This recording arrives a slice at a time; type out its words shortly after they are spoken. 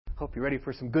Hope you're ready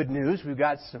for some good news.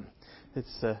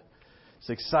 It's an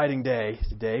exciting day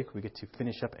today. We get to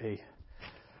finish up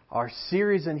our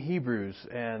series in Hebrews,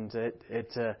 and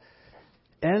it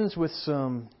ends with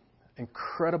some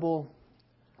incredible,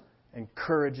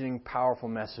 encouraging, powerful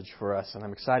message for us, and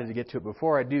I'm excited to get to it.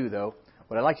 Before I do, though,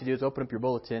 what I'd like to do is open up your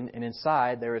bulletin, and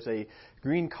inside there is a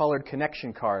green-colored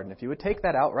connection card. And if you would take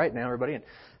that out right now, everybody,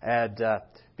 and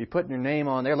be putting your name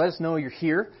on there, let us know you're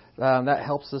here. That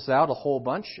helps us out a whole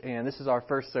bunch. And this is our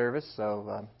first service,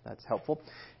 so that's helpful.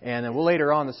 And then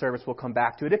later on in the service, we'll come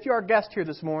back to it. If you're our guest here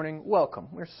this morning, welcome.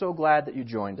 We're so glad that you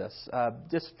joined us.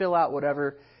 Just fill out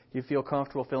whatever you feel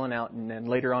comfortable filling out, and then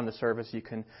later on in the service you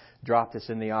can drop this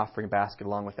in the offering basket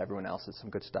along with everyone else. It's some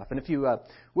good stuff. And if you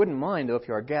wouldn't mind, though, if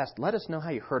you're our guest, let us know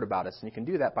how you heard about us. And you can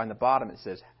do that by the bottom. It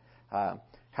says,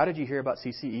 how did you hear about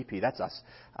CCEP? That's us.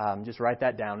 Just write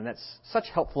that down, and that's such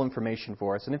helpful information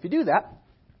for us. And if you do that,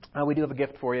 we do have a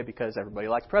gift for you because everybody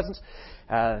likes presents.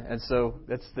 And so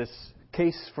that's this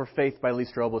Case for Faith by Lee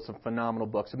Strobel. It's a phenomenal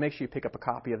book. So make sure you pick up a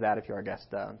copy of that if you're our guest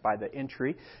by the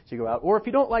entry as you go out. Or if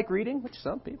you don't like reading, which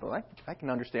some people, I can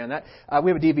understand that,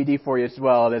 we have a DVD for you as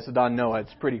well. That's on Noah.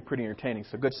 It's pretty entertaining.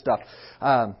 So good stuff.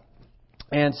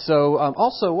 And so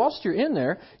also, whilst you're in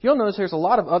there, you'll notice there's a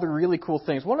lot of other really cool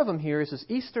things. One of them here is this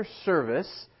Easter service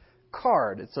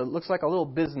card. It looks like a little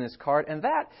business card. And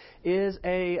that is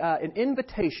an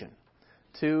invitation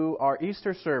to our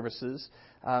Easter services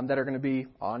that are going to be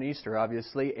on Easter,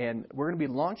 obviously. And we're going to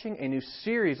be launching a new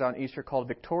series on Easter called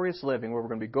Victorious Living, where we're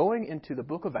going to be going into the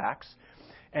book of Acts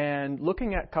and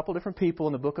looking at a couple different people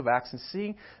in the book of Acts and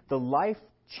seeing the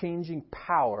life-changing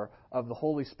power of the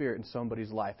Holy Spirit in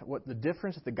somebody's life, what the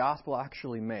difference that the gospel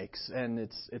actually makes. And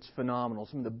it's phenomenal.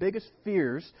 Some of the biggest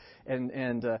fears and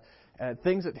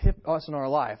things that hit us in our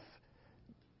life,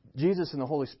 Jesus and the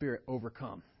Holy Spirit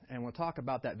overcome. And we'll talk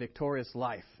about that victorious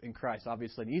life in Christ.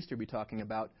 Obviously, in Easter, we'll be talking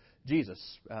about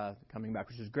Jesus coming back,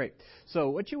 which is great. So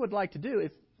what you would like to do,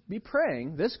 be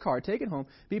praying, this card, take it home,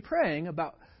 be praying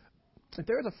about if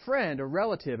there's a friend, a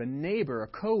relative, a neighbor, a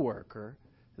coworker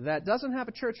that doesn't have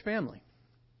a church family.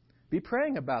 Be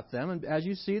praying about them and as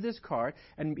you see this card,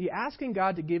 and be asking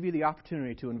God to give you the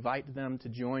opportunity to invite them to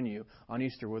join you on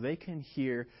Easter, where they can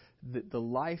hear the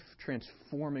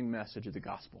life-transforming message of the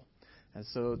gospel. And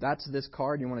so that's this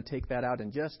card. You want to take that out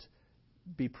and just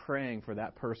be praying for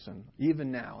that person,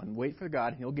 even now, and wait for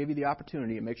God. He'll give you the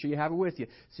opportunity, and make sure you have it with you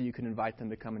so you can invite them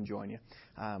to come and join you,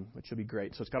 which will be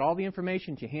great. So it's got all the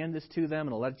information. You hand this to them,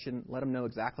 and it'll let them know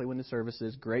exactly when the service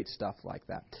is. Great stuff like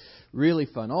that. Really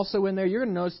fun. Also in there, you're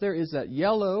going to notice there is that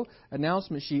yellow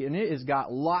announcement sheet, and it has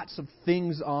got lots of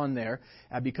things on there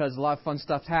because a lot of fun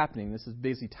stuff's happening. This is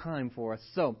busy time for us.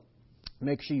 So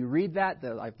make sure you read that.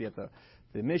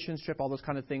 The missions trip, all those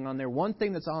kind of things on there. One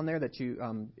thing that's on there that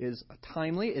is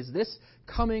timely is this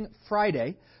coming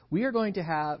Friday. We are going to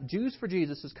have Jews for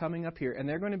Jesus is coming up here, and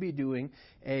they're going to be doing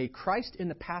a Christ in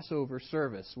the Passover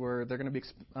service where they're going to be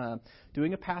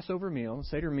doing a Passover meal, a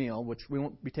Seder meal, which we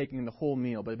won't be taking the whole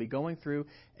meal, but they'll be going through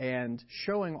and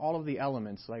showing all of the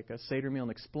elements like a Seder meal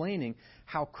and explaining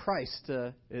how Christ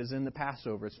is in the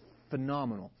Passover. It's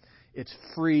phenomenal. It's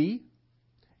free,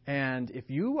 and if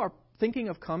you are thinking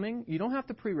of coming, you don't have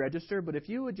to pre-register, but if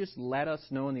you would just let us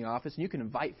know in the office, and you can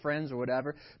invite friends or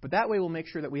whatever, but that way we'll make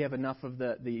sure that we have enough of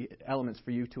the elements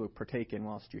for you to partake in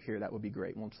whilst you're here. That would be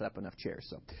great. We'll set up enough chairs.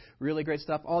 So really great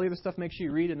stuff. All the other stuff, make sure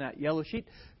you read in that yellow sheet.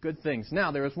 Good things.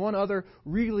 Now, there is one other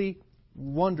really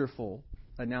wonderful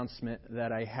announcement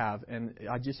that I have, and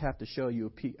I just have to show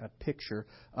you a picture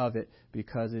of it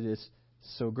because it is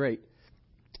so great.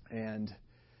 And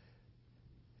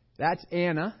that's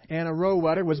Anna. Anna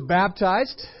Rowetter was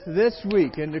baptized this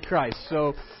week into Christ.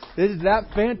 So isn't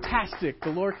that fantastic? The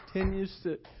Lord continues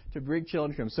to bring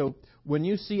children to Him. So when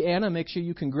you see Anna, make sure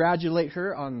you congratulate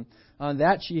her on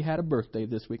that. She had a birthday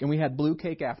this week. And we had blue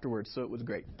cake afterwards, so it was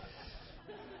great.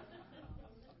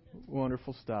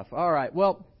 Wonderful stuff. All right,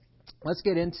 well, let's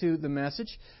get into the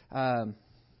message.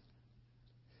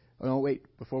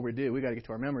 Before we do, we got to get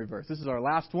to our memory verse. This is our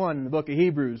last one in the book of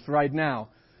Hebrews right now.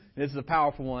 This is a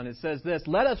powerful one. It says this: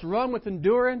 "Let us run with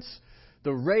endurance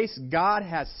the race God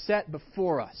has set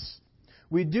before us.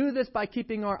 We do this by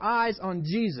keeping our eyes on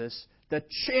Jesus, the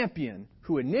champion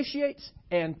who initiates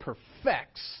and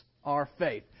perfects our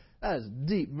faith." That is a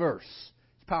deep verse.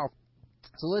 It's powerful.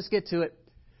 So let's get to it.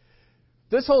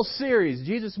 This whole series,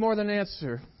 Jesus More Than an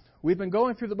Answer, we've been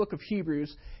going through the book of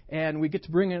Hebrews, and we get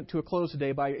to bring it to a close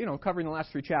today by covering the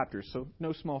last 3 chapters, so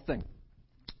no small thing.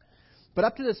 But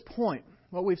up to this point,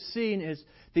 what we've seen is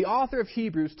the author of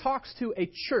Hebrews talks to a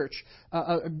church,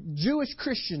 Jewish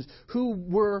Christians who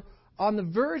were on the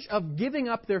verge of giving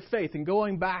up their faith and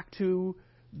going back to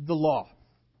the law.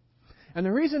 And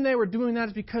the reason they were doing that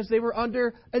is because they were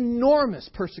under enormous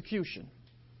persecution.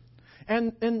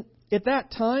 And at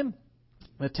that time,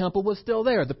 the temple was still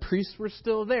there. The priests were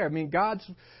still there. I mean, God's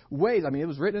ways, it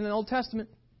was written in the Old Testament.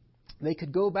 They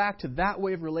could go back to that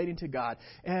way of relating to God.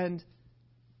 And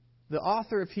the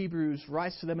author of Hebrews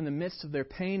writes to them in the midst of their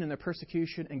pain and their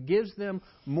persecution and gives them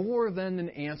more than an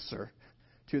answer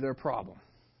to their problem.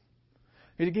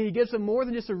 He gives them more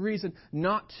than just a reason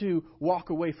not to walk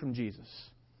away from Jesus.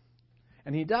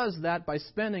 And he does that by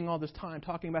spending all this time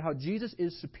talking about how Jesus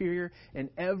is superior in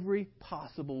every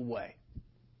possible way.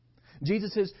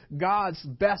 Jesus is God's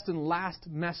best and last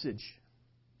message.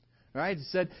 Right? He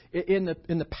said in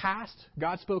the past,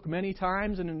 God spoke many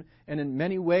times and in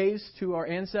many ways to our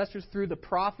ancestors through the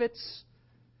prophets.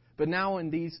 But now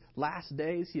in these last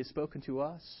days, He has spoken to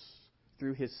us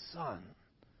through His Son.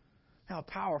 How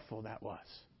powerful that was.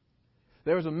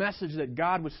 There was a message that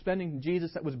God was sending to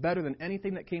Jesus that was better than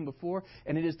anything that came before,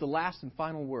 and it is the last and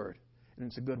final word. And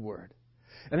it's a good word.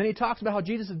 And then He talks about how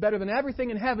Jesus is better than everything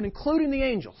in heaven, including the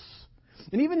angels.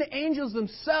 And even the angels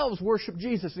themselves worship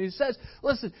Jesus. And He says,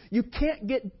 listen, you can't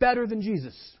get better than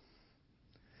Jesus.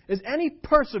 Is any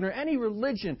person or any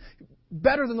religion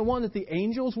better than the one that the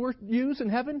angels use in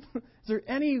heaven? Is there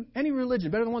any religion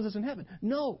better than the one that's in heaven?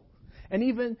 No. And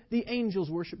even the angels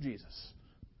worship Jesus.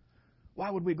 Why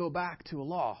would we go back to a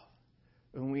law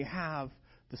when we have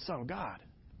the Son of God?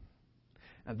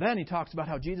 And then He talks about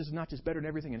how Jesus is not just better than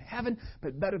everything in heaven,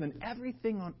 but better than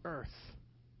everything on earth.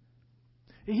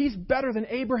 He's better than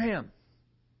Abraham,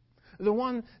 the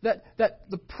one that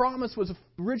the promise was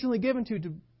originally given to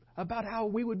about how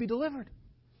we would be delivered.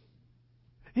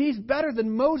 He's better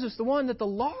than Moses, the one that the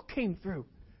law came through.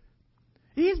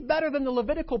 He's better than the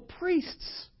Levitical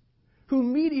priests who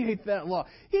mediate that law.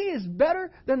 He is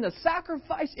better than the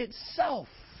sacrifice itself.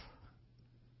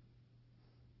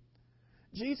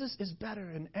 Jesus is better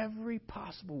in every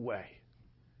possible way.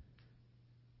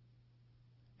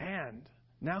 And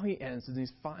now He ends in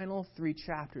these final 3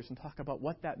 chapters and talk about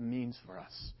what that means for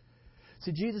us.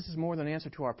 See, Jesus is more than an answer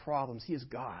to our problems. He is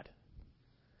God.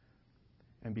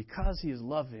 And because He is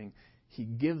loving, He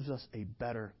gives us a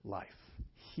better life.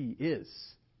 He is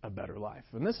a better life.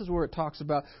 And this is where it talks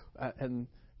about in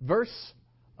verse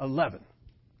 11,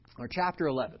 or chapter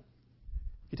 11.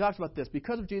 He talks about this.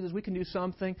 Because of Jesus, we can do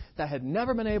something that had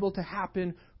never been able to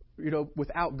happen,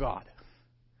 without God.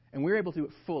 And we're able to do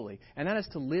it fully. And that is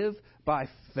to live by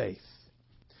faith.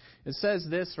 It says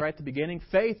this right at the beginning.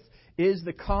 Faith is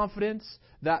the confidence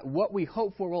that what we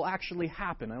hope for will actually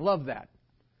happen. I love that.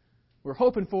 We're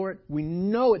hoping for it. We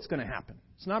know it's going to happen.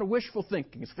 It's not a wishful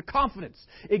thinking. It's the confidence.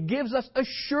 It gives us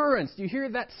assurance. Do you hear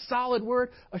that solid word?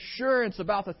 Assurance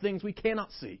about the things we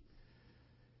cannot see.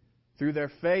 Through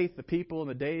their faith, the people in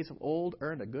the days of old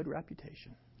earned a good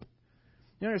reputation.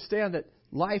 You understand that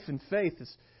life and faith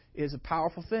is a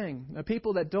powerful thing. Now,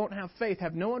 people that don't have faith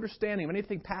have no understanding of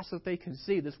anything past what they can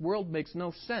see. This world makes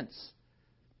no sense.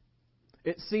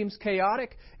 It seems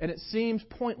chaotic and it seems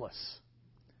pointless.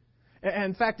 And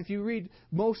in fact, if you read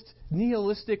most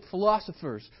nihilistic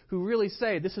philosophers who really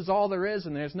say this is all there is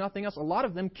and there's nothing else, a lot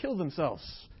of them kill themselves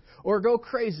or go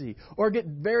crazy or get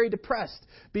very depressed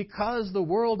because the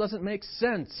world doesn't make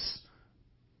sense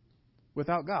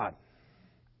without God.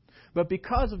 But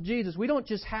because of Jesus, we don't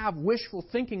just have wishful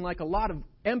thinking like a lot of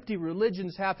empty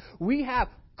religions have. We have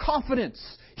confidence.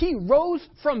 He rose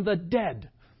from the dead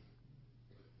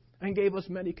and gave us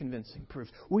many convincing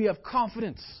proofs. We have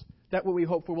confidence that what we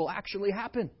hope for will actually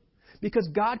happen because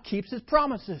God keeps His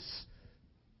promises.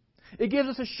 It gives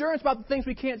us assurance about the things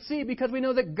we can't see because we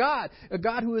know that God, a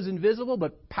God who is invisible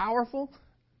but powerful,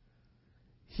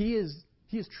 He is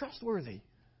trustworthy.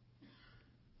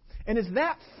 And it's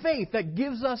that faith that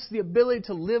gives us the ability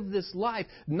to live this life,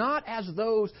 not as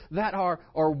those that are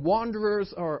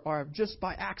wanderers or are just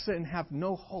by accident and have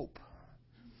no hope.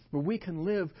 But we can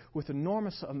live with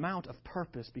enormous amount of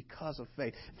purpose because of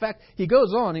faith. In fact, he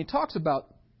goes on, he talks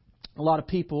about a lot of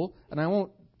people, and I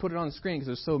won't put it on the screen because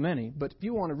there's so many, but if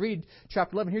you want to read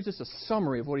chapter 11, here's just a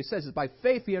summary of what he says. It's by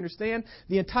faith we understand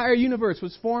the entire universe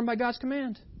was formed by God's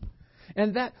command.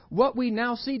 And that what we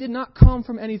now see did not come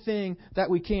from anything that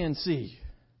we can see.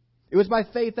 It was by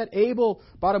faith that Abel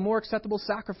brought a more acceptable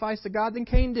sacrifice to God than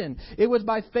Cain did. It was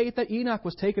by faith that Enoch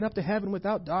was taken up to heaven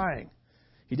without dying.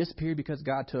 He disappeared because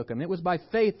God took him. It was by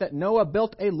faith that Noah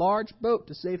built a large boat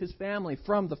to save his family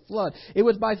from the flood. It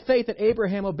was by faith that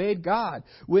Abraham obeyed God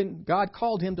when God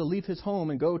called him to leave his home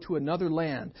and go to another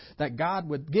land that God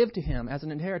would give to him as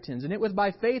an inheritance. And it was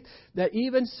by faith that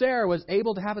even Sarah was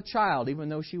able to have a child, even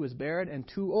though she was barren and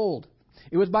too old.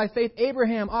 It was by faith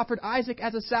Abraham offered Isaac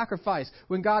as a sacrifice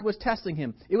when God was testing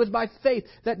him. It was by faith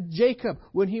that Jacob,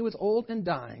 when he was old and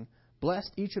dying,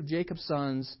 blessed each of Jacob's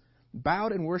sons,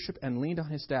 bowed in worship, and leaned on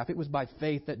his staff. It was by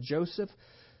faith that Joseph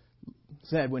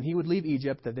said when he would leave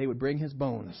Egypt that they would bring his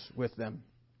bones with them.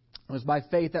 It was by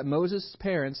faith that Moses'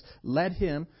 parents led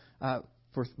him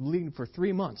for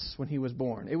 3 months when he was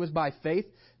born. It was by faith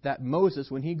that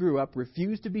Moses, when he grew up,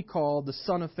 refused to be called the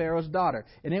son of Pharaoh's daughter.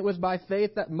 And it was by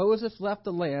faith that Moses left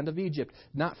the land of Egypt,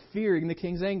 not fearing the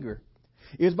king's anger.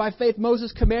 It was by faith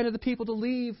Moses commanded the people to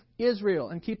leave Israel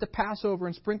and keep the Passover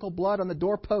and sprinkle blood on the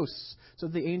doorposts so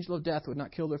that the angel of death would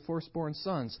not kill their firstborn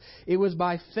sons. It was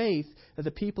by faith that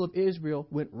the people of Israel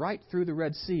went right through the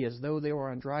Red Sea as though they were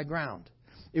on dry ground.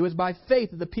 It was by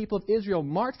faith that the people of Israel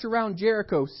marched around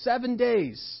Jericho 7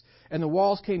 days and the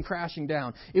walls came crashing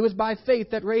down. It was by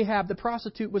faith that Rahab the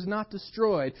prostitute was not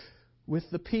destroyed with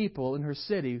the people in her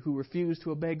city who refused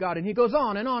to obey God. And he goes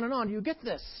on and on and on. Do you get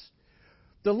this?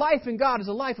 The life in God is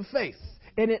a life of faith,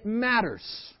 and it matters.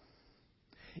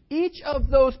 Each of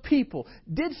those people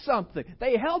did something.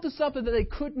 They held to something that they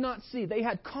could not see. They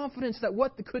had confidence that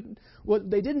what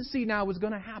they didn't see now was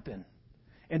going to happen.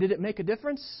 And did it make a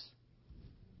difference?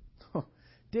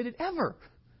 Did it ever?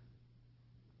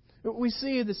 We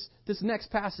see this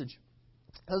next passage.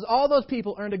 As all those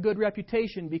people earned a good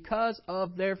reputation because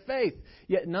of their faith,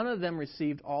 yet none of them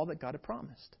received all that God had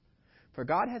promised. For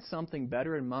God had something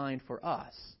better in mind for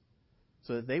us,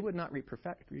 so that they would not reach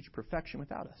perfection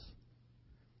without us.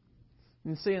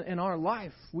 And see, in our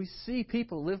life, we see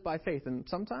people live by faith, and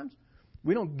sometimes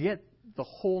we don't get the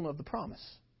whole of the promise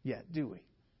yet, do we?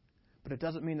 But it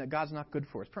doesn't mean that God's not good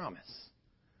for His promise.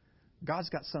 God's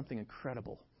got something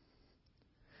incredible.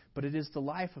 But it is the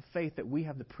life of faith that we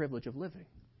have the privilege of living.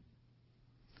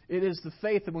 It is the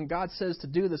faith that when God says to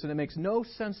do this, and it makes no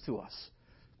sense to us.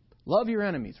 Love your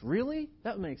enemies. Really?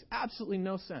 That makes absolutely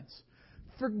no sense.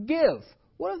 Forgive.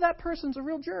 What if that person's a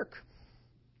real jerk?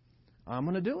 I'm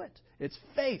going to do it. It's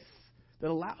faith that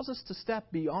allows us to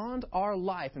step beyond our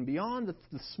life and beyond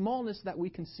the smallness that we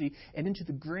can see and into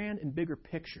the grand and bigger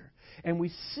picture. And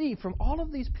we see from all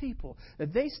of these people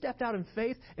that they stepped out in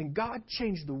faith and God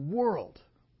changed the world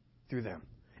through them.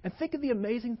 And think of the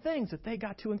amazing things that they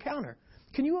got to encounter.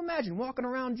 Can you imagine walking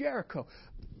around Jericho?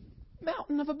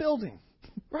 Mountain of a building,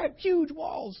 right? Huge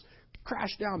walls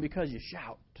crash down because you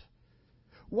shout.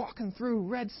 Walking through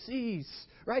Red Seas,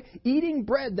 right? Eating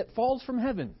bread that falls from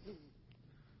heaven.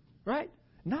 Right?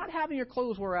 Not having your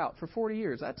clothes wear out for 40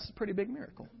 years. That's a pretty big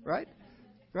miracle. Right?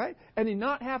 Right? And then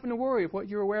not having to worry if what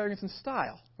you're wearing is in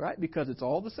style. Right? Because it's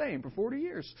all the same for 40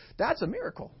 years. That's a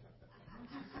miracle.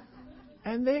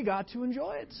 And they got to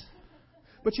enjoy it.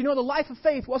 But you know, the life of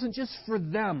faith wasn't just for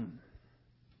them.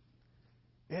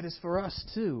 It is for us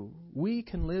too. We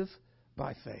can live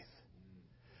by faith.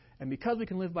 And because we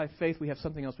can live by faith, we have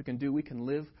something else we can do. We can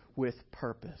live with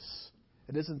purpose.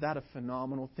 And isn't that a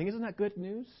phenomenal thing? Isn't that good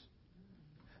news?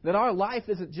 That our life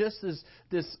isn't just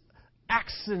this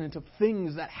accident of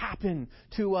things that happen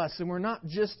to us, and we're not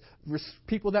just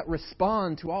people that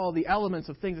respond to all the elements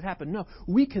of things that happen. No,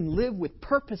 we can live with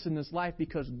purpose in this life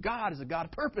because God is a God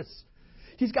of purpose.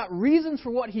 He's got reasons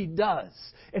for what He does,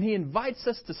 and He invites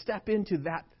us to step into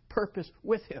that purpose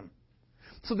with Him.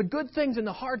 So the good things and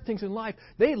the hard things in life,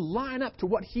 they line up to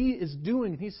what He is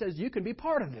doing, and He says you can be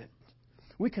part of it.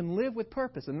 We can live with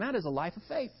purpose, and that is a life of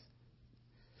faith.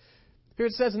 Here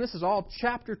it says, and this is all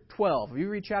chapter 12. If you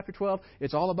read chapter 12,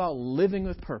 it's all about living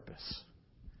with purpose.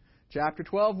 Chapter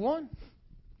 12, 1.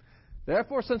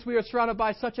 Therefore, since we are surrounded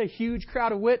by such a huge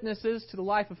crowd of witnesses to the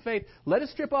life of faith, let us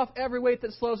strip off every weight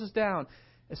that slows us down,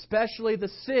 especially the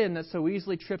sin that so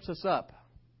easily trips us up.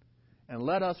 And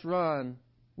let us run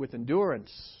with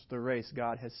endurance the race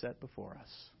God has set before us.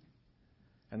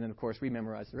 And then, of course, we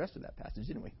memorized the rest of that passage,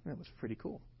 didn't we? That was pretty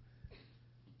cool.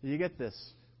 Do you get this?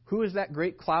 Who is that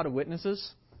great cloud of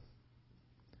witnesses?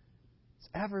 It's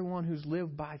everyone who's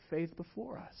lived by faith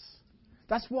before us.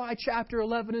 That's why chapter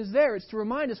 11 is there. It's to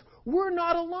remind us we're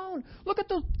not alone. Look at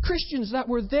the Christians that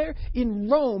were there in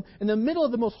Rome in the middle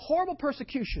of the most horrible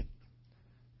persecution.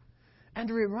 And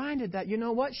to be reminded that, you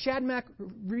know what? Shadrach,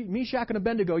 Meshach, and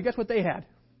Abednego, guess what they had?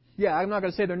 Yeah, I'm not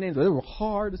going to say their names, but they were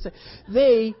hard to say.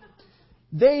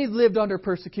 They lived under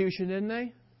persecution, didn't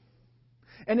they?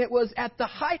 And it was at the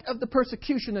height of the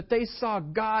persecution that they saw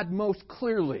God most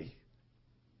clearly.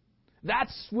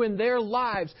 That's when their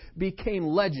lives became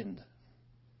legend.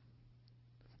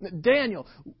 Daniel,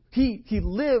 he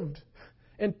lived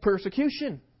in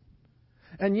persecution.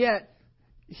 And yet,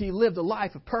 he lived a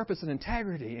life of purpose and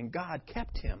integrity, and God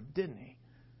kept him, didn't He?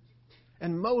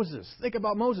 And Moses, think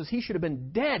about Moses. He should have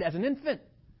been dead as an infant.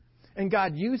 And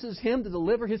God uses him to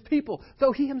deliver his people.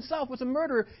 Though he himself was a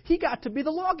murderer, he got to be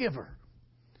the lawgiver.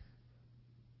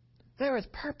 There is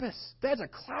purpose. There's a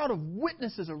cloud of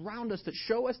witnesses around us that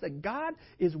show us that God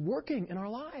is working in our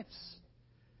lives.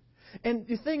 And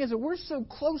the thing is that we're so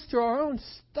close to our own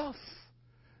stuff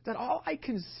that all I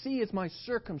can see is my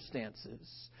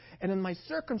circumstances. And when my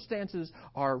circumstances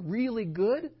are really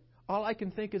good, all I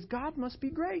can think is God must be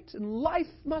great and life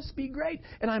must be great.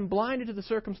 And I'm blinded to the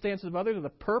circumstances of others or the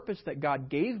purpose that God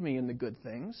gave me in the good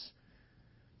things.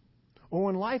 Or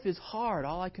when life is hard,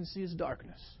 all I can see is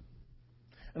darkness.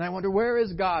 And I wonder, where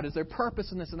is God? Is there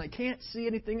purpose in this? And I can't see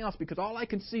anything else because all I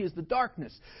can see is the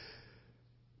darkness.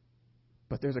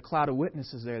 But there's a cloud of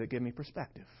witnesses there that give me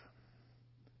perspective.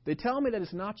 They tell me that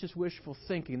it's not just wishful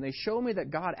thinking. They show me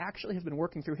that God actually has been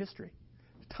working through history,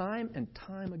 time and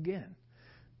time again,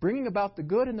 bringing about the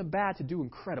good and the bad to do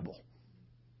incredible.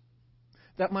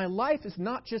 That my life is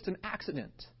not just an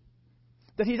accident.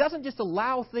 That He doesn't just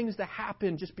allow things to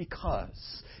happen just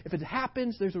because. If it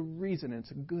happens, there's a reason, and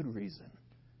it's a good reason.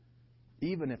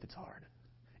 Even if it's hard.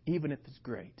 Even if it's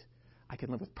great. I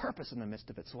can live with purpose in the midst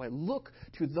of it. So I look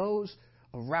to those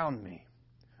around me.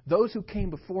 Those who came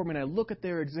before me, and I look at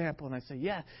their example, and I say,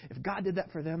 yeah, if God did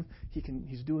that for them,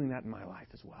 He's doing that in my life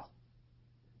as well.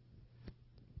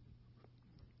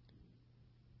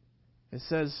 It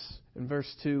says in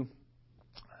verse 2,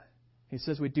 he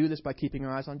says we do this by keeping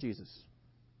our eyes on Jesus.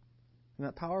 Isn't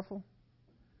that powerful?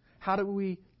 How do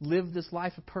we live this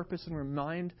life of purpose and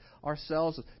remind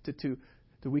ourselves that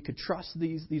we could trust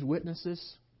these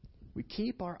witnesses? We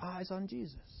keep our eyes on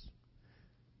Jesus.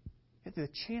 The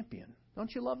champion.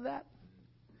 Don't you love that?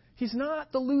 He's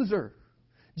not the loser.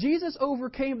 Jesus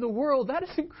overcame the world. That is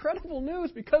incredible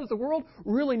news because the world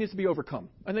really needs to be overcome.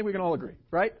 I think we can all agree,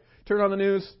 right? Turn on the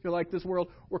news, you're like, this world,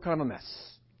 we're kind of a mess.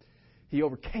 He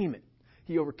overcame it.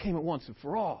 He overcame it once and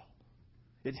for all.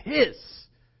 It's His.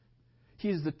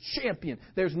 He's the champion.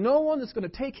 There's no one that's going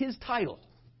to take His title.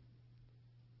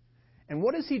 And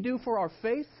what does He do for our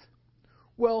faith?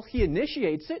 Well, He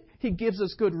initiates it. He gives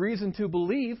us good reason to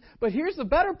believe. But here's the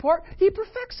better part. He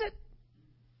perfects it.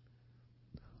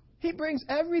 He brings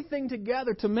everything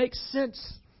together to make sense.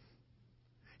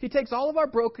 He takes all of our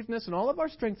brokenness and all of our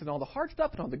strength and all the hard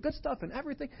stuff and all the good stuff and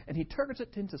everything, and He turns it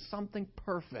into something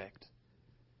perfect.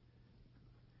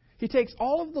 He takes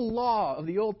all of the law of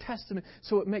the Old Testament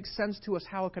so it makes sense to us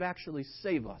how it could actually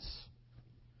save us.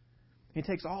 He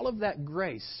takes all of that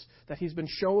grace that He's been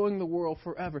showing the world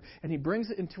forever, and He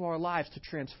brings it into our lives to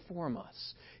transform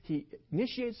us. He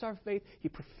initiates our faith. He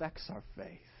perfects our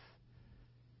faith.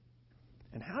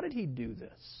 And how did He do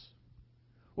this?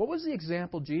 What was the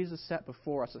example Jesus set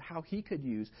before us of how He could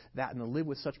use that and to live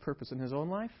with such purpose in His own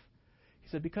life? He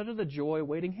said, because of the joy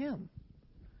awaiting Him.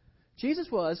 Jesus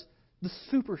was the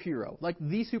superhero. Like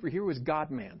the superhero was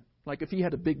God-man. Like if He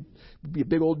had be a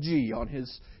big old G on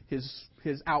his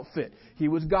outfit. He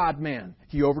was God-man.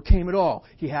 He overcame it all.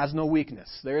 He has no weakness.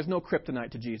 There is no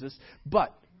kryptonite to Jesus.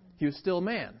 But He was still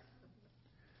man.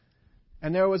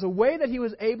 And there was a way that He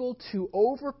was able to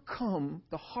overcome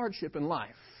the hardship in life.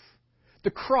 The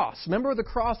cross. Remember the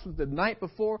cross the night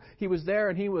before? He was there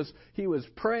and he was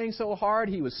praying so hard.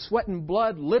 He was sweating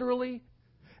blood, literally.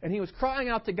 And He was crying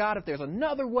out to God, if there's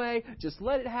another way, just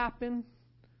let it happen.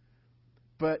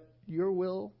 But your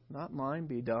will, not mine,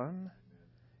 be done.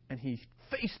 And He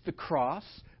faced the cross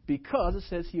because it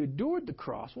says He endured the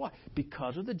cross. Why?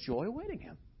 Because of the joy awaiting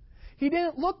Him. He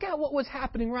didn't look at what was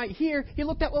happening right here. He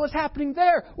looked at what was happening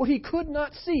there, what He could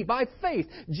not see. By faith,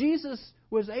 Jesus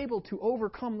was able to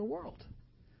overcome the world.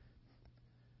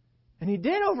 And He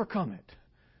did overcome it.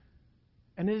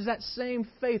 And it is that same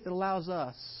faith that allows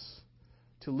us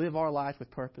to live our life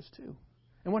with purpose too.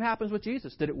 And what happens with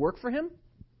Jesus? Did it work for Him?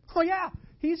 Oh yeah.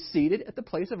 He's seated at the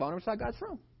place of honor beside God's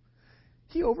throne.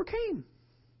 He overcame.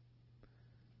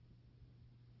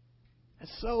 And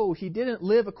so He didn't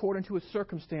live according to His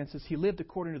circumstances. He lived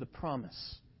according to the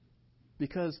promise.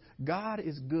 Because God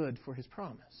is good for His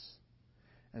promise.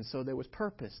 And so there was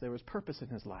purpose. There was purpose in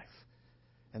His life.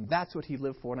 And that's what He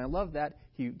lived for. And I love that.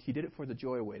 He did it for the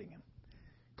joy awaiting Him.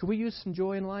 Could we use some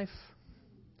joy in life?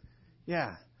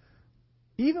 Yeah.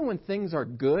 Even when things are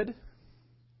good,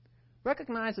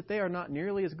 recognize that they are not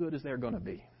nearly as good as they're going to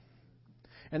be.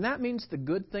 And that means the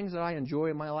good things that I enjoy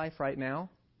in my life right now,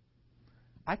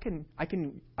 I can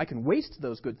waste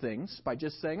those good things by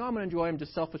just saying, oh, I'm going to enjoy them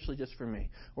just selfishly just for me.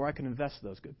 Or I can invest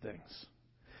those good things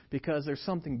because there's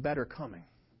something better coming.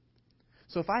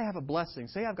 So if I have a blessing,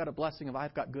 say I've got a blessing of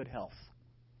I've got good health.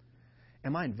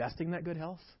 Am I investing that good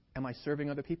health? Am I serving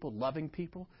other people, loving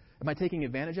people? Am I taking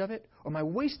advantage of it? Or am I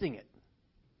wasting it?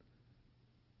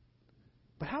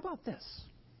 But how about this?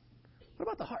 What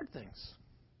about the hard things?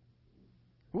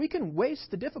 We can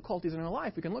waste the difficulties in our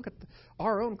life. We can look at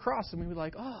our own cross and we be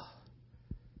like, oh,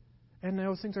 and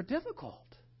those things are difficult.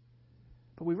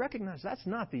 But we recognize that's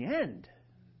not the end.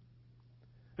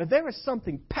 That there is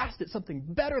something past it, something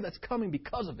better that's coming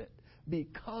because of it.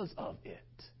 Because of it.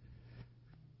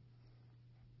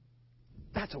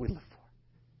 That's what we live for.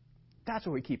 That's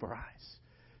where we keep our eyes.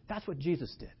 That's what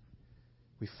Jesus did.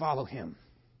 We follow Him.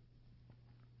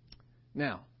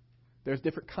 Now, there's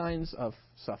different kinds of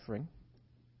suffering.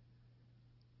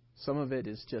 Some of it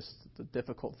is just the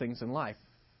difficult things in life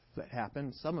that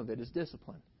happen. Some of it is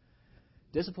discipline.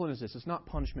 Discipline is this. It's not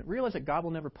punishment. Realize that God will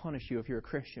never punish you if you're a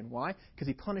Christian. Why? Because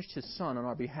He punished His Son on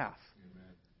our behalf.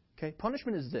 Amen. Okay?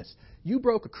 Punishment is this. You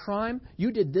broke a crime.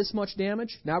 You did this much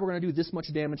damage. Now we're going to do this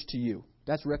much damage to you.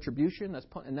 That's retribution.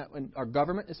 And our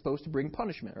government is supposed to bring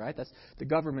punishment, right? That's the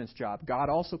government's job. God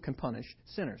also can punish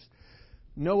sinners.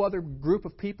 No other group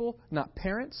of people, not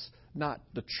parents, not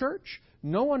the church,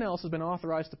 no one else has been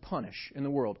authorized to punish in the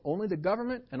world. Only the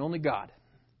government and only God.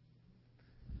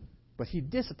 But He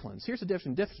disciplines. Here's the difference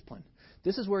in discipline.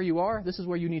 This is where you are. This is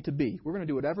where you need to be. We're going to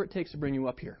do whatever it takes to bring you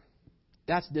up here.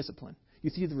 That's discipline. You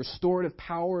see the restorative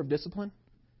power of discipline?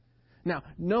 Now,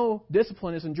 no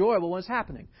discipline is enjoyable when it's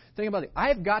happening. Think about it.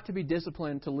 I've got to be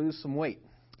disciplined to lose some weight.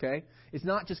 Okay? It's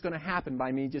not just going to happen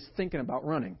by me just thinking about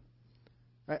running.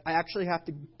 I actually have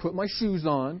to put my shoes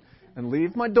on and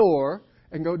leave my door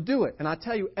and go do it. And I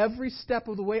tell you, every step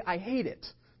of the way, I hate it.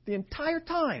 The entire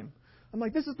time. I'm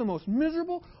like, this is the most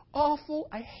miserable, awful,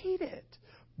 I hate it.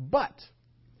 But,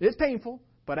 it's painful,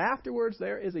 but afterwards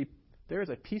there is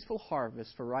a peaceful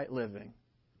harvest for right living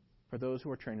for those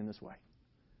who are trained in this way.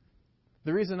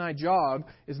 The reason I jog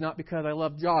is not because I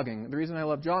love jogging. The reason I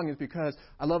love jogging is because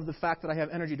I love the fact that I have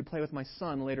energy to play with my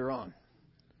son later on.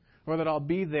 Or that I'll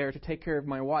be there to take care of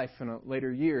my wife in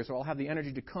later years. Or I'll have the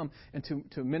energy to come and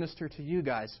to minister to you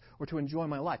guys or to enjoy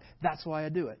my life. That's why I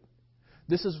do it.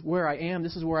 This is where I am.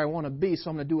 This is where I want to be. So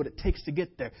I'm going to do what it takes to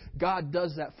get there. God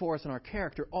does that for us in our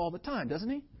character all the time, doesn't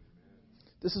He?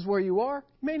 This is where you are.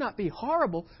 It may not be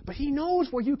horrible, but He knows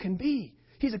where you can be.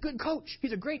 He's a good coach.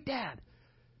 He's a great dad.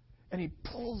 And He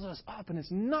pulls us up, and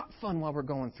it's not fun while we're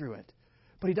going through it.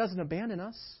 But He doesn't abandon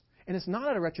us. And it's not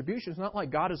out of retribution. It's not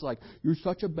like God is like, you're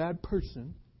such a bad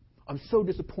person. I'm so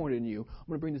disappointed in you. I'm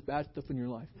going to bring this bad stuff in your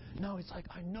life. No, He's like,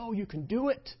 I know you can do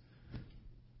it.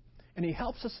 And He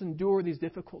helps us endure these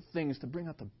difficult things to bring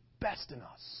out the best in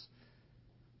us.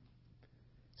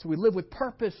 So we live with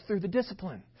purpose through the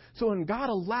discipline. So when God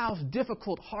allows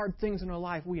difficult, hard things in our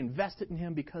life, we invest it in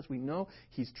Him because we know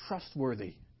He's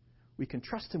trustworthy. We can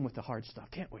trust Him with the hard stuff,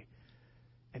 can't we?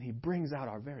 And He brings out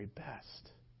our very best.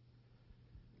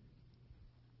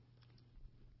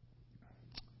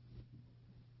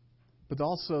 But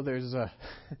also there's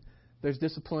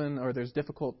discipline or there's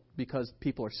difficult because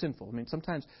people are sinful. I mean,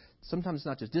 sometimes it's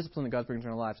not just discipline that God brings in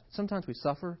our lives. Sometimes we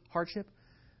suffer hardship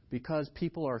because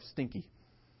people are stinky.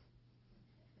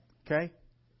 Okay? It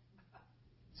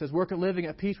says work at living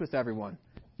at peace with everyone.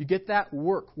 You get that?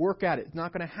 Work at it. It's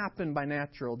not going to happen by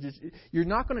natural. You're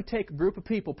not going to take a group of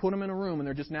people, put them in a room, and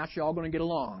they're just naturally all going to get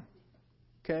along.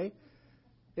 Okay?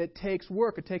 It takes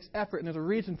work. It takes effort, and there's a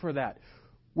reason for that.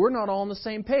 We're not all on the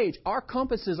same page. Our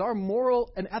compasses, our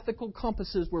moral and ethical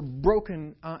compasses were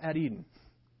broken at Eden.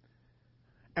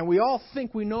 And we all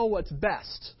think we know what's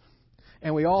best.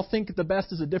 And we all think the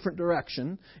best is a different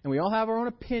direction. And we all have our own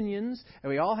opinions. And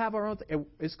we all have our own...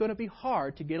 It's going to be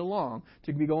hard to get along,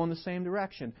 to be going the same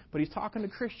direction. But He's talking to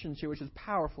Christians here, which is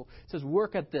powerful. He says,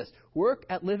 work at this. Work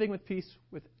at living with peace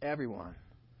with everyone.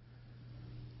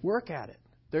 Work at it.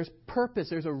 There's purpose.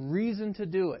 There's a reason to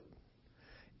do it.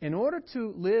 In order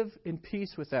to live in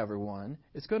peace with everyone,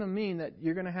 it's going to mean that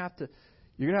you're going to have to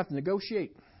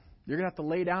negotiate. You're going to have to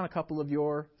lay down a couple of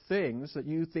your things that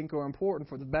you think are important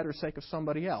for the better sake of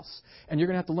somebody else. And you're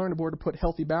going to have to learn to put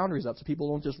healthy boundaries up so people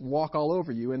don't just walk all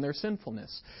over you in their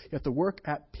sinfulness. You have to work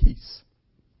at peace.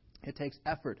 It takes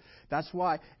effort. That's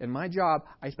why in my job,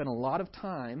 I spend a lot of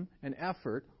time and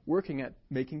effort working at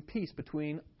making peace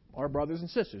between our brothers and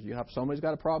sisters. You have somebody's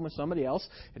got a problem with somebody else,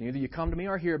 and either you come to me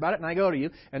or hear about it, and I go to you,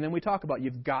 and then we talk about it.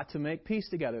 You've got to make peace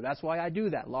together. That's why I do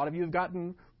that. A lot of you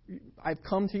I've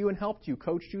come to you and helped you,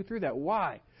 coached you through that.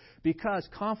 Why? Because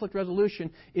conflict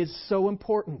resolution is so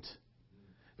important.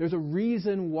 There's a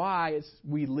reason why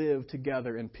we live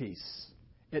together in peace.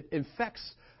 It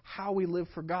affects how we live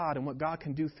for God and what God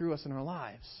can do through us in our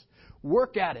lives.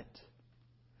 Work at it.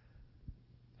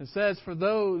 It says, for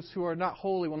those who are not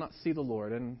holy will not see the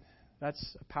Lord. And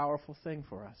that's a powerful thing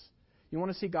for us. You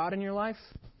want to see God in your life?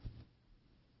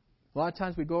 A lot of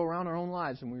times we go around our own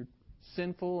lives and we're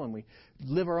sinful and we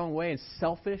live our own way and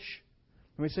selfish.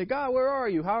 And we say, God, where are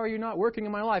you? How are you not working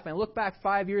in my life? And I look back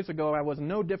 5 years ago, I was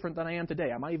no different than I am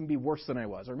today. I might even be worse than I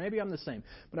was. Or maybe I'm the same.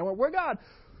 But I went, God,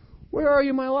 where are you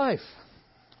in my life?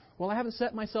 Well, I haven't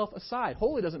set myself aside.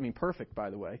 Holy doesn't mean perfect, by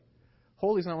the way.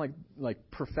 Holy is not like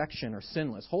perfection or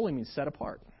sinless. Holy means set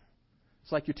apart.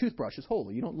 It's like your toothbrush is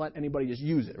holy. You don't let anybody just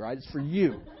use it, right? It's for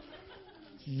you.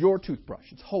 It's your toothbrush.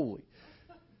 It's holy.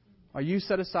 Are you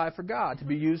set aside for God to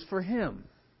be used for Him?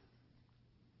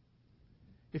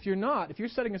 If you're not, if you're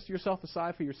setting yourself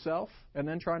aside for yourself and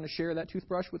then trying to share that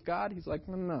toothbrush with God, He's like,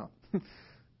 no.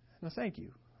 No, thank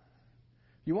you.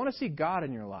 You want to see God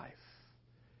in your life,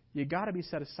 you got to be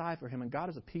set aside for Him, and God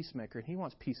is a peacemaker, and He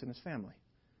wants peace in His family.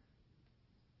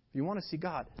 If you want to see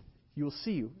God, you will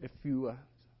see you if you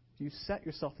set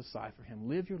yourself aside for Him.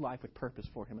 Live your life with purpose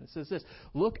for Him. And it says this,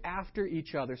 look after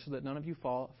each other so that none of you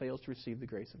fails to receive the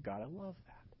grace of God. I love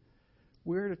that.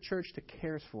 We're a church that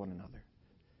cares for one another.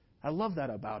 I love that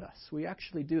about us. We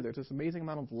actually do. There's this amazing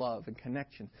amount of love and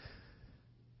connection.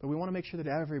 But we want to make sure that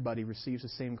everybody receives the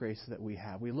same grace that we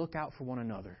have. We look out for one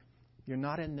another. You're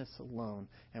not in this alone.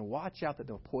 And watch out that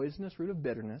the poisonous root of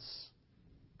bitterness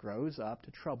grows up to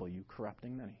trouble you,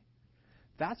 corrupting many.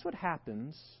 That's what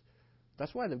happens.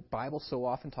 That's why the Bible so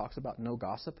often talks about no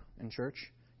gossip in church.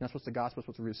 That's what's the gospel,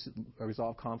 it's supposed to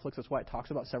resolve conflicts. That's why it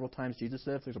talks about several times. Jesus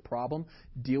said if there's a problem,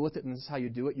 deal with it, and this is how you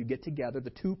do it. You get together,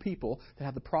 the two people that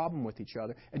have the problem with each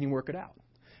other, and you work it out.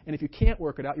 And if you can't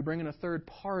work it out, you bring in a third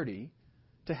party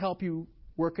to help you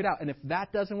work it out. And if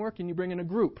that doesn't work, then you bring in a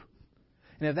group.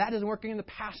 And if that doesn't work, then the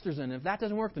pastors in. And if that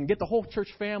doesn't work, then get the whole church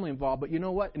family involved. But you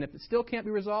know what? And if it still can't be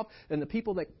resolved, then the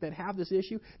people that have this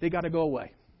issue, they got to go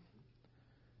away.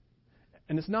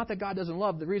 And it's not that God doesn't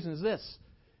love. The reason is this.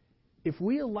 If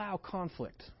we allow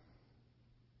conflict,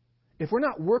 if we're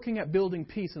not working at building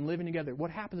peace and living together, what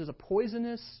happens is a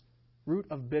poisonous root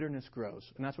of bitterness grows.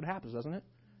 And that's what happens, doesn't it?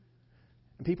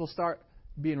 And people start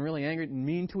being really angry and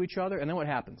mean to each other. And then what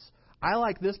happens? I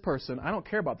like this person. I don't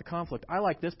care about the conflict. I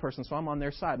like this person, so I'm on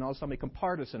their side. And all of a sudden they become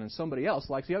partisan, and somebody else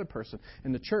likes the other person.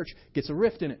 And the church gets a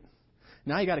rift in it.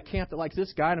 Now you got a camp that likes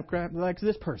this guy and a camp that likes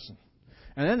this person.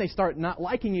 And then they start not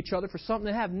liking each other for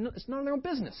something that it's none of their own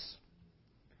business.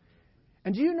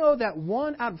 And do you know that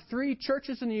 1 out of 3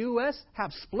 churches in the U.S.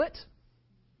 have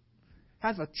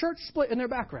a church split in their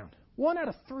background? 1 out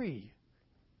of 3.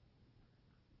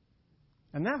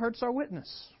 And that hurts our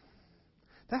witness.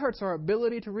 That hurts our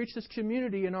ability to reach this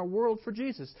community in our world for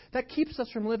Jesus. That keeps us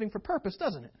from living for purpose,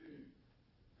 doesn't it?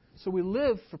 So we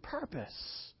live for purpose.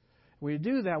 When we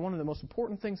do that, one of the most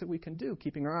important things that we can do,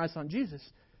 keeping our eyes on Jesus,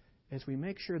 is we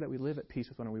make sure that we live at peace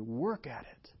with one another. We work at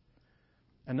it.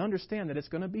 And understand that it's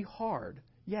going to be hard.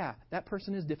 Yeah, that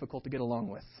person is difficult to get along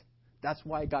with. That's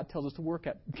why God tells us to work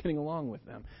at getting along with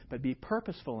them. But be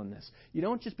purposeful in this. You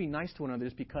don't just be nice to one another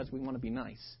just because we want to be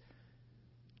nice.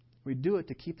 We do it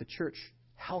to keep the church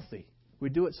healthy. We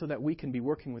do it so that we can be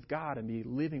working with God and be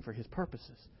living for His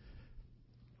purposes.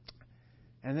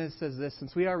 And then it says this,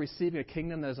 since we are receiving a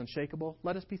kingdom that is unshakable,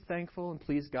 let us be thankful and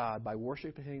please God by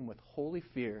worshiping Him with holy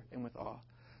fear and with awe.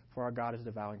 For our God is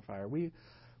devouring fire.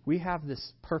 We have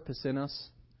this purpose in us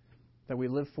that we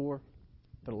live for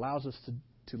that allows us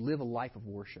to live a life of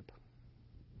worship.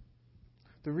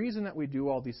 The reason that we do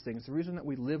all these things, the reason that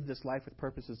we live this life with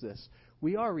purpose is this.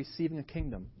 We are receiving a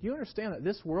kingdom. Do you understand that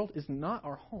this world is not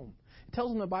our home? It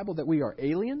tells in the Bible that we are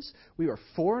aliens, we are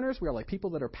foreigners, we are like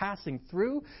people that are passing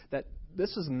through, that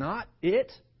this is not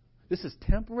it. This is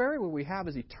temporary. What we have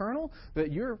is eternal.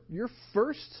 That your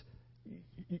first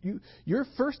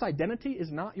identity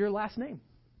is not your last name.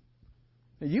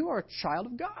 You are a child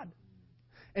of God.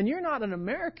 And you're not an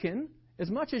American as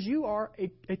much as you are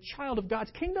a child of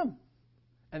God's kingdom.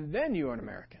 And then you are an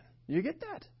American. You get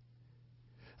that?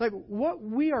 Like, what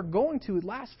we are going to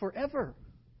lasts forever.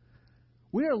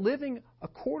 We are living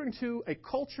according to a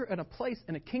culture and a place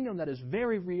and a kingdom that is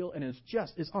very real and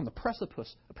is on the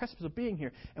precipice of being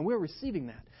here. And we're receiving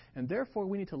that. And therefore,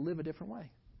 we need to live a different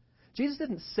way. Jesus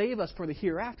didn't save us for the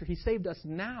hereafter. He saved us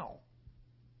now.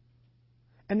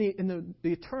 And the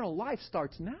eternal life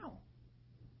starts now.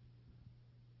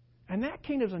 And that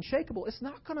kingdom is unshakable. It's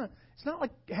not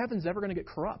like heaven's ever going to get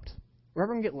corrupt, or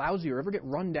ever going to get lousy, or ever get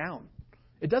run down.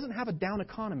 It doesn't have a down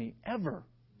economy, ever.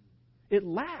 It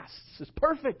lasts. It's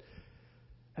perfect.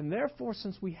 And therefore,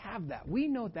 since we have that, we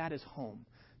know that is home.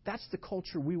 That's the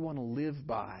culture we want to live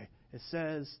by. It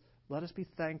says, let us be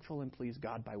thankful and please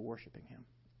God by worshiping Him.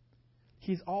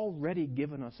 He's already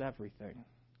given us everything.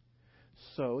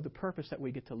 So the purpose that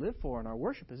we get to live for in our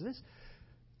worship is this.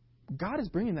 God is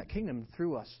bringing that kingdom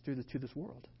through us, to this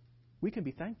world. We can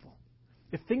be thankful.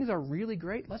 If things are really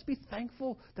great, let's be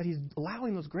thankful that He's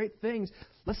allowing those great things.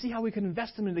 Let's see how we can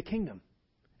invest them in the kingdom.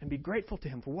 and be grateful to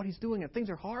Him for what He's doing. If things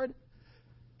are hard,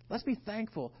 let's be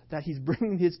thankful that He's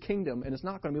bringing His kingdom, and it's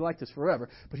not going to be like this forever,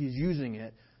 but He's using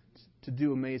it to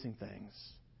do amazing things.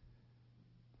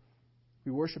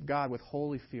 We worship God with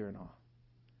holy fear and awe.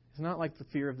 It's not like the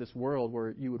fear of this world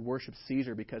where you would worship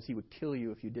Caesar because he would kill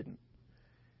you if you didn't.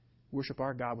 Worship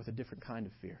our God with a different kind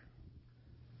of fear.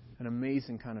 An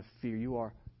amazing kind of fear. You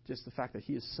are just the fact that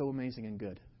He is so amazing and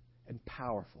good and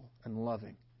powerful and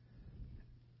loving.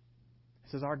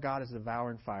 It says our God is a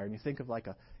devouring fire. And you think of like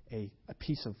a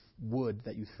piece of wood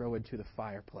that you throw into the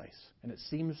fireplace. And it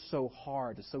seems so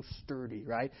hard, it's so sturdy,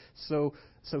 right? So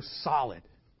solid.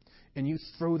 And you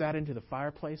throw that into the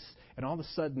fireplace, and all of a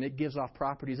sudden it gives off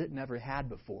properties it never had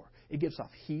before. It gives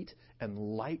off heat and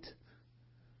light,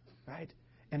 right?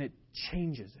 And it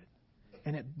changes it.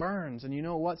 And it burns. And you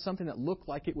know what? Something that looked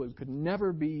like it could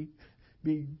never be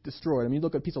destroyed. I mean, you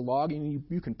look at a piece of log, and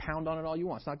you can pound on it all you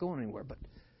want. It's not going anywhere. But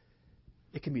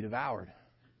it can be devoured.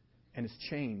 And it's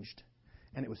changed.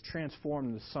 And it was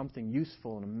transformed into something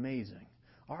useful and amazing.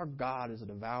 Our God is a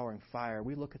devouring fire.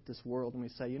 We look at this world and we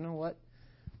say, you know what?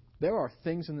 There are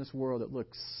things in this world that look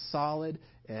solid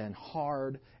and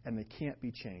hard, and they can't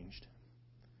be changed.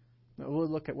 We'll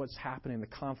look at what's happening, the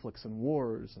conflicts and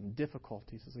wars and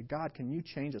difficulties. And say, God, can you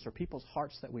change this? Or people's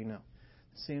hearts that we know.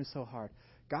 It seems so hard.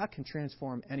 God can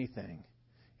transform anything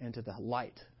into the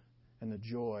light and the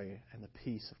joy and the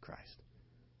peace of Christ.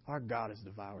 Our God is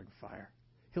devouring fire.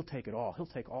 He'll take it all. He'll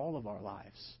take all of our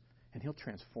lives, and He'll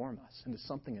transform us into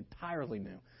something entirely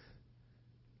new.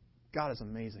 God is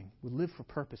amazing. We live for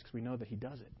purpose because we know that He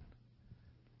does it.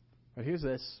 But here's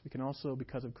this. We can also,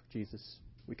 because of Jesus,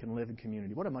 we can live in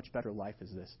community. What a much better life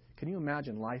is this. Can you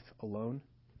imagine life alone?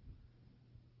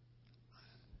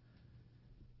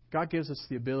 God gives us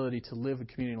the ability to live in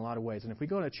community in a lot of ways. And if we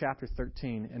go to chapter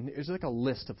 13, and there's like a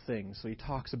list of things. So He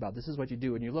talks about this is what you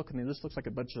do. And you look, and this looks like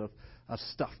a bunch of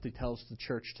stuff that He tells the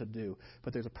church to do.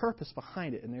 But there's a purpose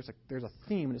behind it, and there's a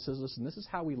theme. And it says, listen, this is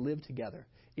how we live together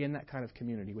in that kind of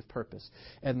community with purpose.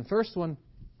 And the first one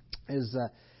is,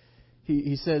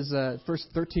 he says, verse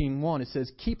 13:1, it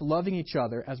says, keep loving each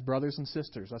other as brothers and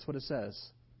sisters. That's what it says.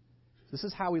 This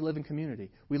is how we live in community.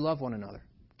 We love one another.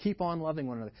 Keep on loving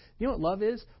one another. You know what love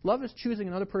is? Love is choosing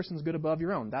another person's good above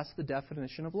your own. That's the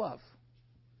definition of love.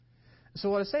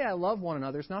 So when I say I love one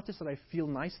another, it's not just that I feel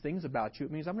nice things about you.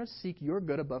 It means I'm going to seek your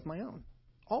good above my own.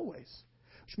 Always.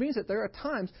 Which means that there are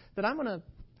times that I'm going to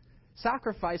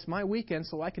sacrifice my weekend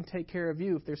so I can take care of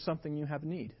you if there's something you have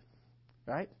need.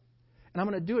 Right? And I'm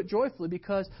going to do it joyfully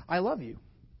because I love you.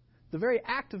 The very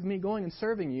act of me going and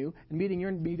serving you and meeting your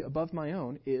need above my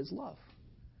own is love.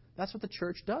 That's what the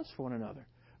church does for one another.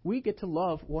 We get to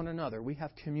love one another. We have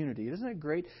community. Isn't it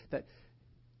great that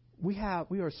we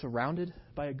are surrounded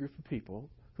by a group of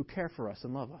people who care for us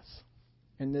and love us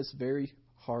in this very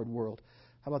hard world?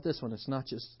 How about this one? It's not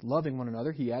just loving one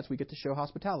another. He adds we get to show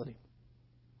hospitality.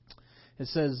 It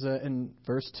says in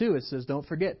verse 2, it says, don't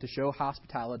forget to show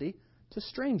hospitality to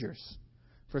strangers.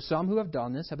 For some who have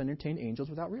done this have entertained angels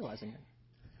without realizing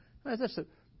it.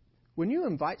 When you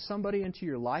invite somebody into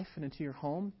your life and into your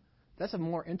home, that's a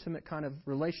more intimate kind of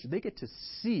relationship. They get to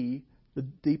see the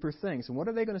deeper things. And what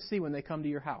are they going to see when they come to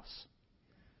your house?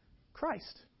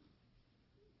 Christ.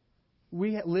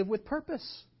 We live with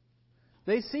purpose.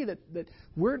 They see that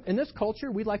we're in this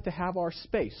culture, we like to have our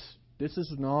space. This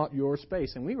is not your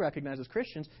space. And we recognize as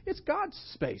Christians, it's God's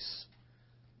space.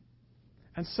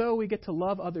 And so we get to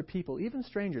love other people, even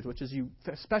strangers, which is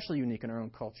especially unique in our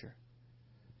own culture.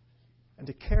 And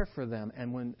to care for them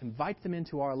and invite them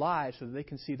into our lives so that they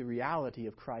can see the reality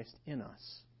of Christ in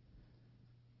us.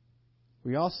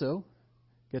 We also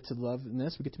get to love in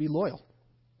this. We get to be loyal.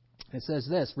 It says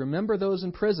this, remember those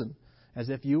in prison as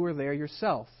if you were there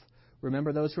yourself.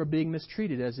 Remember those who are being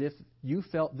mistreated as if you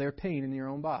felt their pain in your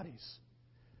own bodies.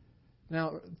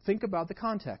 Now, think about the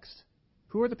context.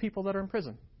 Who are the people that are in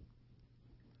prison?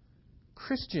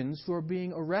 Christians who are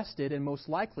being arrested and most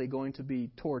likely going to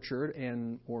be tortured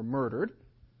or murdered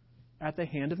at the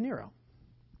hand of Nero.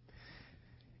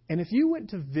 And if you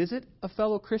went to visit a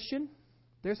fellow Christian,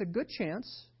 there's a good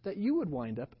chance that you would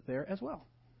wind up there as well.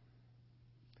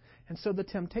 And so the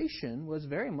temptation was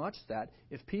very much that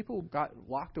if people got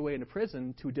locked away into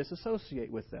prison to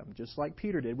disassociate with them, just like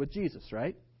Peter did with Jesus,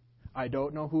 right? I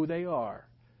don't know who they are.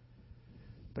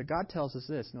 But God tells us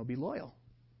this, no, be loyal.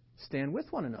 Stand with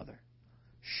one another.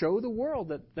 Show the world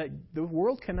that the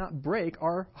world cannot break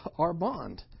our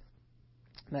bond.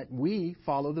 That we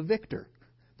follow the victor,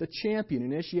 the champion,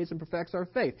 initiates and perfects our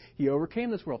faith. He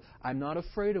overcame this world. I'm not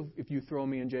afraid of if you throw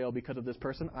me in jail because of this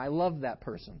person. I love that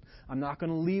person. I'm not going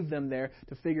to leave them there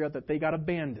to figure out that they got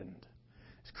abandoned.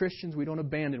 As Christians, we don't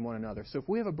abandon one another. So if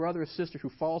we have a brother or sister who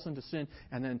falls into sin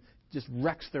and then just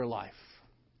wrecks their life,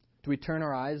 do we turn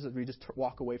our eyes and we just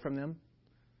walk away from them?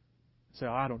 Say,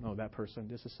 I don't know that person,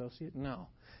 disassociate? No.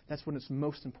 That's when it's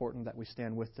most important that we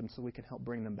stand with them so we can help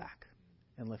bring them back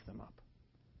and lift them up.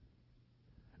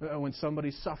 When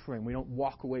somebody's suffering, we don't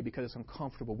walk away because it's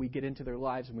uncomfortable. We get into their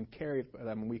lives and we carry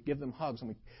them and we give them hugs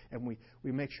and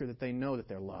we make sure that they know that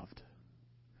they're loved.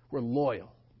 We're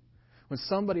loyal. When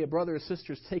somebody, a brother or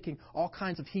sister, is taking all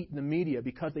kinds of heat in the media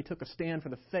because they took a stand for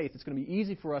the faith, it's going to be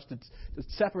easy for us to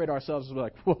separate ourselves and be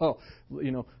like, well,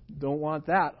 don't want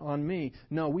that on me.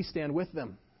 No, we stand with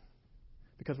them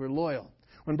because we're loyal.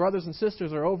 When brothers and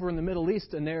sisters are over in the Middle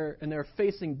East and they're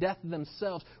facing death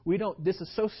themselves, we don't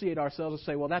disassociate ourselves and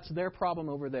say, well, that's their problem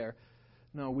over there.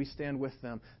 No, we stand with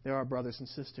them. They're our brothers and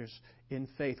sisters in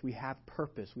faith. We have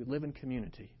purpose. We live in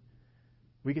community.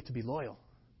 We get to be loyal.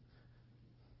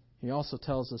 He also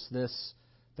tells us this,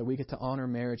 that we get to honor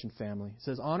marriage and family. He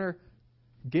says,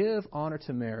 give honor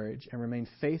to marriage and remain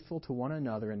faithful to one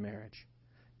another in marriage.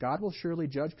 God will surely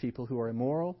judge people who are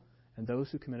immoral and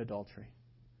those who commit adultery.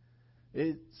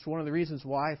 It's one of the reasons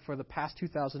why for the past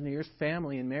 2,000 years,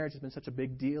 family and marriage has been such a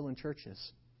big deal in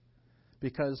churches.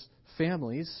 Because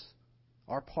families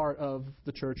are part of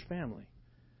the church family.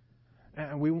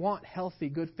 And we want healthy,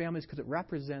 good families because it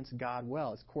represents God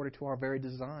well. It's according to our very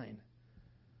design.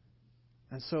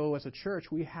 And so as a church,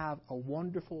 we have a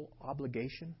wonderful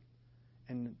obligation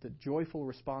and the joyful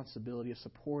responsibility of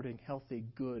supporting healthy,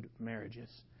 good marriages,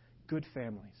 good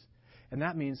families. And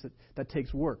that means that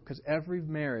takes work because every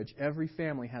marriage, every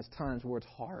family has times where it's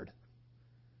hard.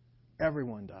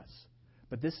 Everyone does.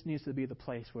 But this needs to be the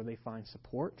place where they find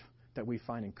support, that we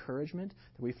find encouragement,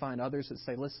 that we find others that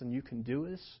say, listen, you can do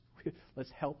this.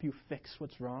 Let's help you fix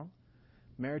what's wrong.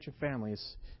 Marriage and family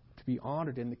is to be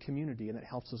honored in the community, and it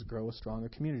helps us grow a stronger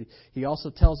community. He also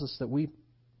tells us that we,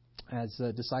 as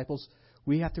disciples,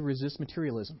 we have to resist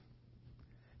materialism.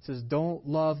 It says, don't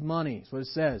love money. That's what it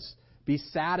says. Be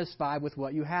satisfied with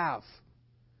what you have.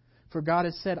 For God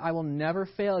has said, I will never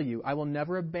fail you. I will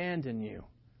never abandon you.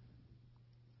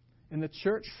 In the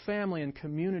church family and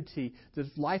community, the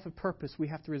life of purpose, we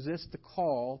have to resist the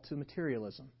call to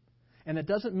materialism. And it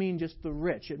doesn't mean just the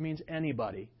rich. It means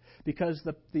anybody. Because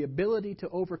the ability to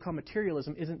overcome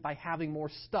materialism isn't by having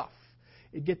more stuff.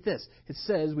 Get this. It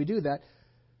says we do that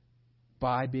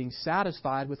by being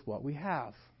satisfied with what we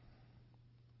have.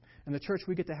 In the church,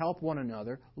 we get to help one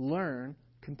another learn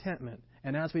contentment.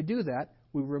 And as we do that,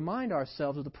 we remind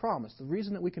ourselves of the promise. The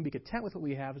reason that we can be content with what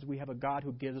we have is we have a God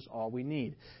who gives us all we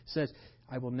need. It says,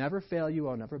 I will never fail you,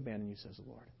 I'll never abandon you, says the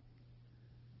Lord.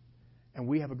 And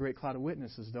we have a great cloud of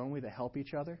witnesses, don't we, that help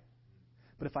each other?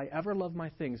 But if I ever love my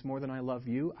things more than I love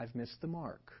you, I've missed the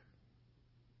mark.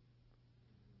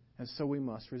 And so we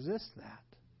must resist that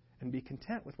and be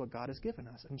content with what God has given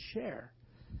us and share.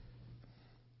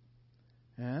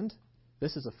 And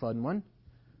this is a fun one.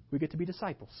 We get to be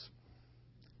disciples.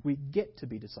 We get to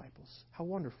be disciples. How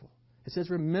wonderful. It says,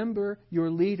 remember your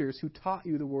leaders who taught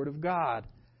you the Word of God.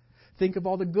 Think of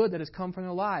all the good that has come from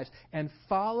their lives and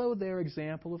follow their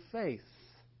example of faith.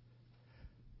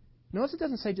 Notice it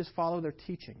doesn't say just follow their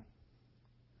teaching.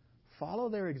 Follow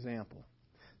their example.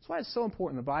 That's why it's so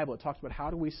important in the Bible. It talks about how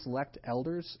do we select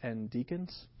elders and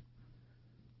deacons.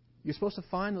 You're supposed to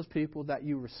find those people that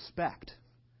you respect,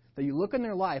 that you look in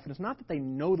their life, and it's not that they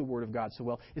know the Word of God so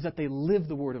well, it's that they live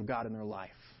the Word of God in their life.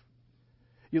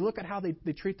 You look at how they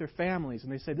treat their families,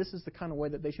 and they say, this is the kind of way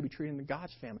that they should be treating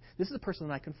God's family. This is the person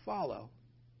that I can follow.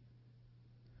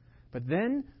 But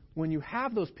then, when you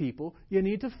have those people, you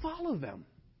need to follow them.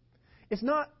 It's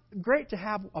not great to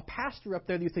have a pastor up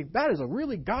there that you think, that is a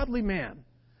really godly man,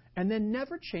 and then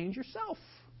never change yourself.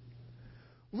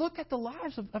 Look at the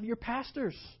lives of your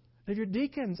pastors, of your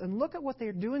deacons, and look at what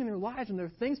they're doing in their lives, and there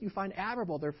are things you find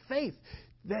admirable, their faith.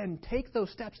 Then take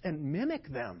those steps and mimic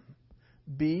them.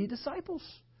 Be disciples.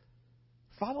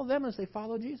 Follow them as they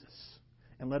follow Jesus.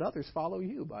 And let others follow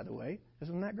you, by the way.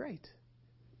 Isn't that great?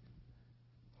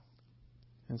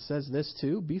 And it says this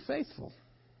too, be faithful.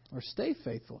 Or stay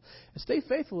faithful. And stay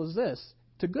faithful is this,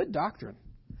 to good doctrine.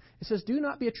 It says, do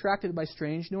not be attracted by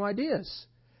strange new ideas.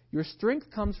 Your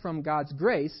strength comes from God's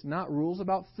grace, not rules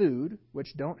about food,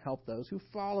 which don't help those who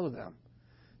follow them.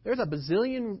 There's a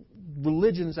bazillion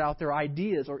religions out there,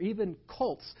 ideas, or even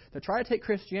cults that try to take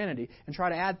Christianity and try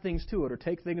to add things to it or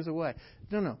take things away.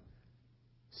 No.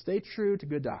 Stay true to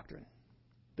good doctrine.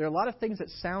 There are a lot of things that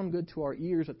sound good to our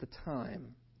ears at the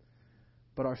time,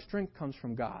 but our strength comes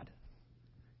from God.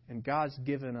 And God's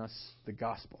given us the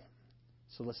gospel.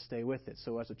 So let's stay with it.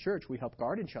 So as a church, we help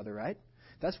guard each other, right?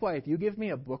 That's why if you give me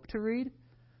a book to read,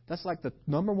 That's like the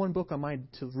number one book on my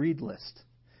to-read list.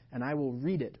 And I will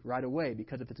read it right away,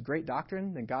 because if it's great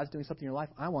doctrine, then God's doing something in your life,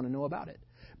 I want to know about it.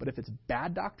 But if it's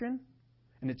bad doctrine,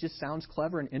 and it just sounds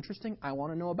clever and interesting, I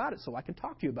want to know about it so I can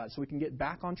talk to you about it, so we can get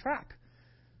back on track.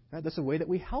 Right? That's a way that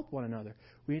we help one another.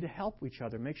 We need to help each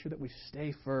other, make sure that we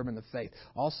stay firm in the faith.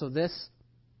 Also, this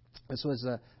was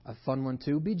a fun one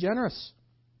too. Be generous.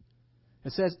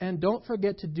 It says, and don't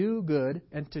forget to do good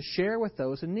and to share with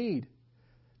those in need.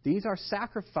 These are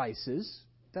sacrifices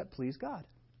that please God.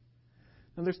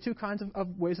 Now, there's two kinds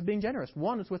of ways of being generous.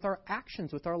 One is with our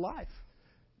actions, with our life.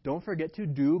 Don't forget to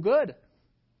do good.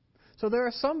 So there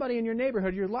is somebody in your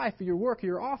neighborhood, your life, your work,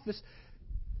 your office.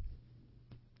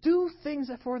 Do things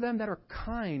for them that are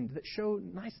kind, that show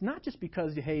nice, not just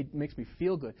because, hey, it makes me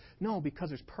feel good. No, because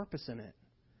there's purpose in it.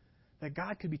 That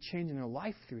God could be changing their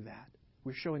life through that.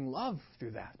 We're showing love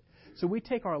through that. So we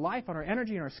take our life and our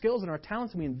energy and our skills and our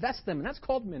talents and we invest them, and that's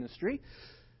called ministry.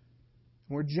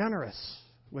 We're generous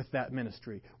with that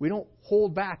ministry. We don't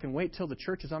hold back and wait till the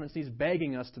church is on its knees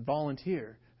begging us to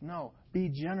volunteer. No, be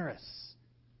generous.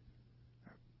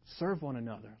 Serve one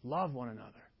another. Love one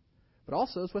another. But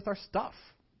also it's with our stuff.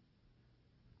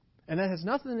 And that has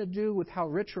nothing to do with how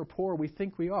rich or poor we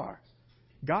think we are.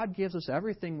 God gives us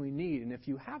everything we need. And if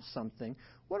you have something,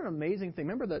 what an amazing thing.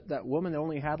 Remember that woman that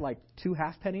only had like 2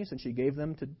 half pennies and she gave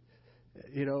them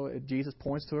to, Jesus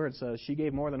points to her and says she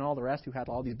gave more than all the rest who had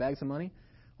all these bags of money.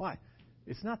 Why?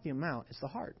 It's not the amount, it's the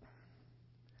heart.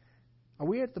 Are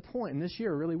we at the point, and this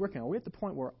year we're really working, are we at the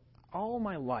point where all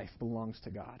my life belongs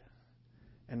to God?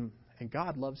 And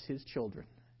God loves His children.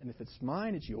 And if it's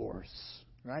mine, it's yours.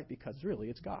 Right? Because really,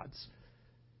 it's God's.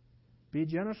 Be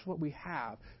generous with what we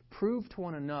have. Prove to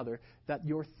one another that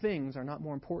your things are not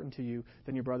more important to you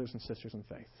than your brothers and sisters in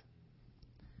faith.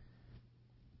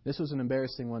 This was an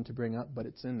embarrassing one to bring up, but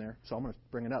it's in there, so I'm going to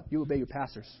bring it up. You obey your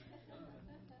pastors.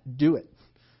 Do it.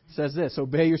 It says this,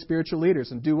 obey your spiritual leaders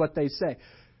and do what they say.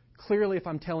 Clearly, if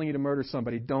I'm telling you to murder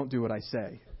somebody, don't do what I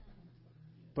say.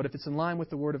 But if it's in line with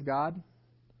the Word of God,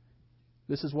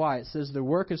 this is why. It says the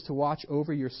work is to watch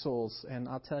over your souls. And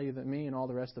I'll tell you that me and all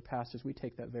the rest of the pastors, we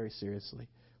take that very seriously.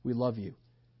 We love you.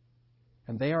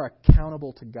 And they are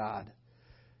accountable to God.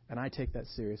 And I take that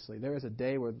seriously. There is a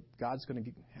day where God's going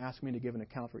to ask me to give an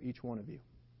account for each one of you.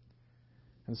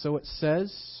 And so it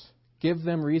says, give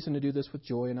them reason to do this with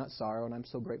joy and not sorrow. And I'm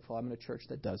so grateful I'm in a church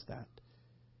that does that.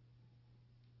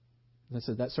 And it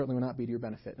says that certainly will not be to your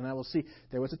benefit. And I will see,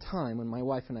 there was a time when my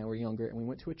wife and I were younger, and we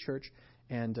went to a church,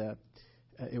 and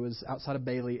it was outside of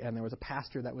Bailey, and there was a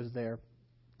pastor that was there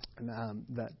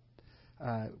that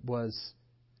was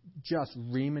just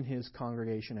reaming his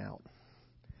congregation out.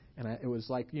 And it was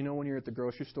like, when you're at the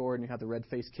grocery store and you have the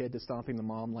red-faced kid that's stomping the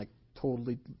mom, like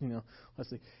totally, let's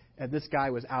see. And this guy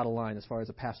was out of line as far as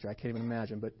a pastor. I can't even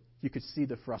imagine. But you could see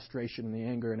the frustration and the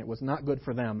anger, and it was not good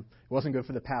for them. It wasn't good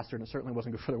for the pastor, and it certainly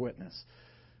wasn't good for the witness.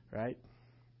 Right?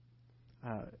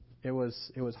 It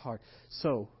was hard.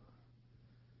 So,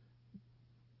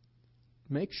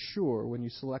 make sure when you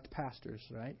select pastors,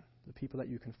 right, the people that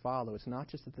you can follow, it's not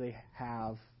just that they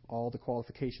have all the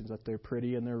qualifications, that they're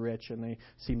pretty and they're rich and they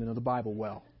seem to know the Bible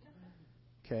well.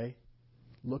 Okay?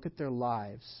 Look at their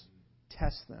lives.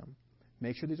 Test them.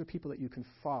 Make sure these are people that you can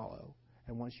follow.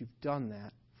 And once you've done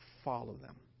that, follow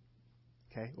them.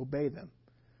 Okay? Obey them.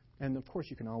 And, of course,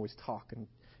 you can always talk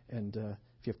and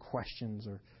if you have questions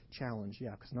or challenge,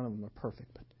 because none of them are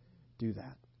perfect, but do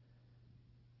that.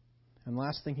 And the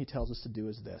last thing he tells us to do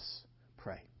is this.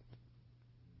 Pray.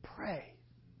 Pray.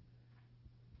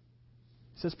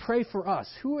 He says, pray for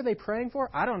us. Who are they praying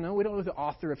for? I don't know. We don't know who the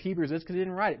author of Hebrews is because he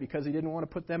didn't write it because he didn't want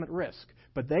to put them at risk.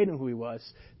 But they knew who he was.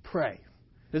 Pray.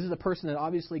 This is a person that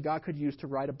obviously God could use to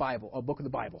write a book of the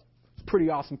Bible. It's a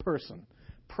pretty awesome person.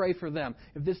 Pray for them.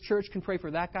 If this church can pray for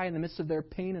that guy in the midst of their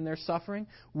pain and their suffering,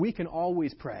 we can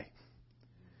always pray.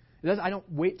 I don't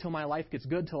wait till my life gets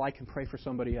good till I can pray for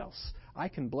somebody else. I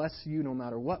can bless you no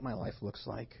matter what my life looks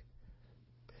like.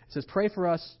 It says, pray for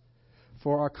us,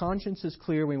 for our conscience is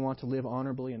clear. We want to live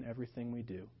honorably in everything we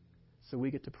do. So we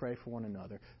get to pray for one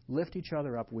another. Lift each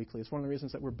other up weekly. It's one of the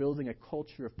reasons that we're building a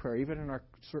culture of prayer. Even in our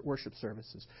worship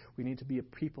services, we need to be a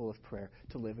people of prayer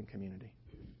to live in community.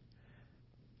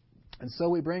 And so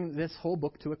we bring this whole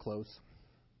book to a close.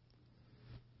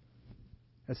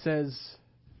 It says,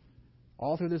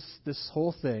 all through this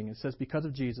whole thing, it says, because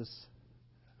of Jesus,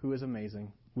 who is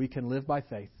amazing, we can live by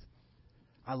faith.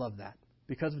 I love that.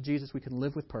 Because of Jesus, we can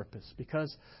live with purpose.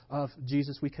 Because of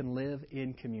Jesus, we can live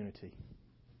in community.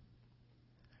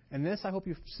 And this, I hope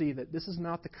you see that this is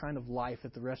not the kind of life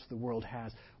that the rest of the world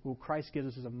has. What Christ gives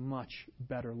us is a much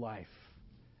better life.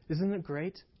 Isn't it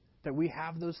great that we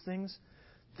have those things?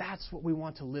 That's what we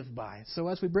want to live by. So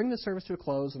as we bring this service to a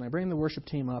close, and I bring the worship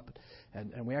team up,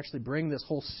 and we actually bring this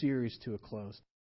whole series to a close,